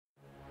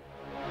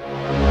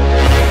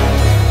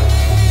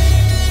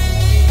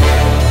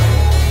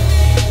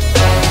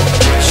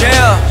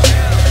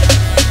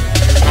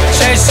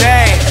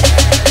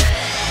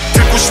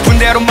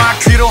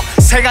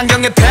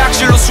안경에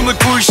폐악질로 숨을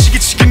굴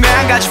시기치기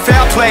매한가지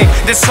fairplay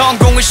내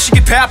성공의 시기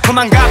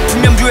배포만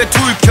같으면 뷰에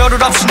둘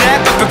겨를 없이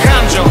내 벽벽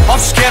감정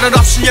없이 계획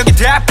없이 여기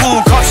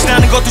대부분 겁이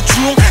나는 것도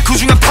중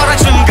그중엔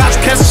파라즘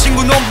가죽해서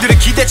친구 놈들의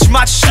기대치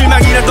마치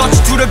실망이라도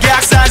두렵게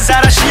악사한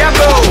사라시야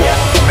boo.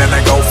 Man,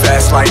 I go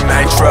fast like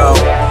nitro.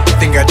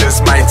 Think I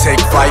just might take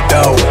flight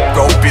though.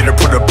 Go beater,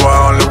 put a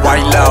ball on the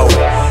white low.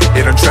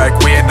 Hit on track,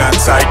 we ain't not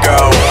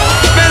psycho.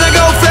 Man, I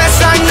go fast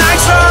like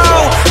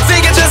nitro.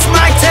 Think I just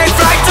might take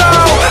flight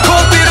though. Go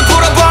beater,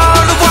 put a ball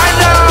on the white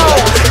low.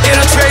 Hit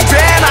on track, we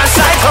ain't not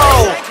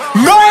psycho.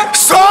 널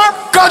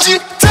설까지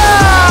다.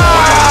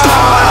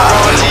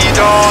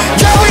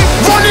 Yeah, we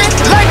run it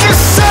like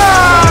it's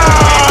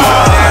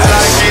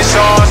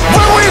on.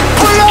 When we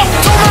pull up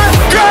to my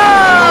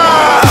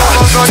God,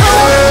 turn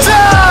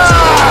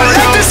down,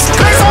 let this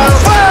place on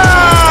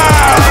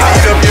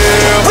fire.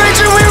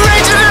 Raging, we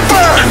raging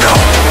Inferno.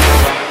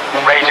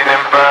 Raging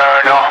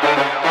Inferno.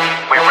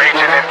 We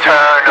raging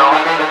internal.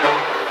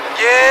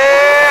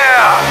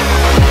 Yeah.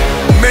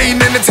 Main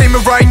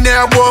entertainment right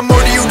now. What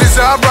more do you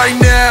desire right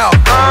now?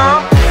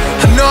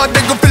 I know I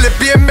think I'm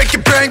Philippine, make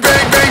it bang,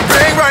 bang, bang,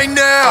 bang right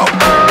now.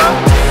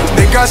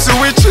 내가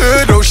스위치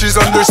도시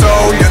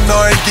선들서울려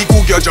너의 귀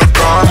구겨져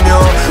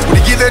가면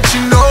우리 기대치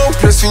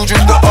높여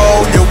수준도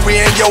올려 We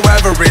ain't your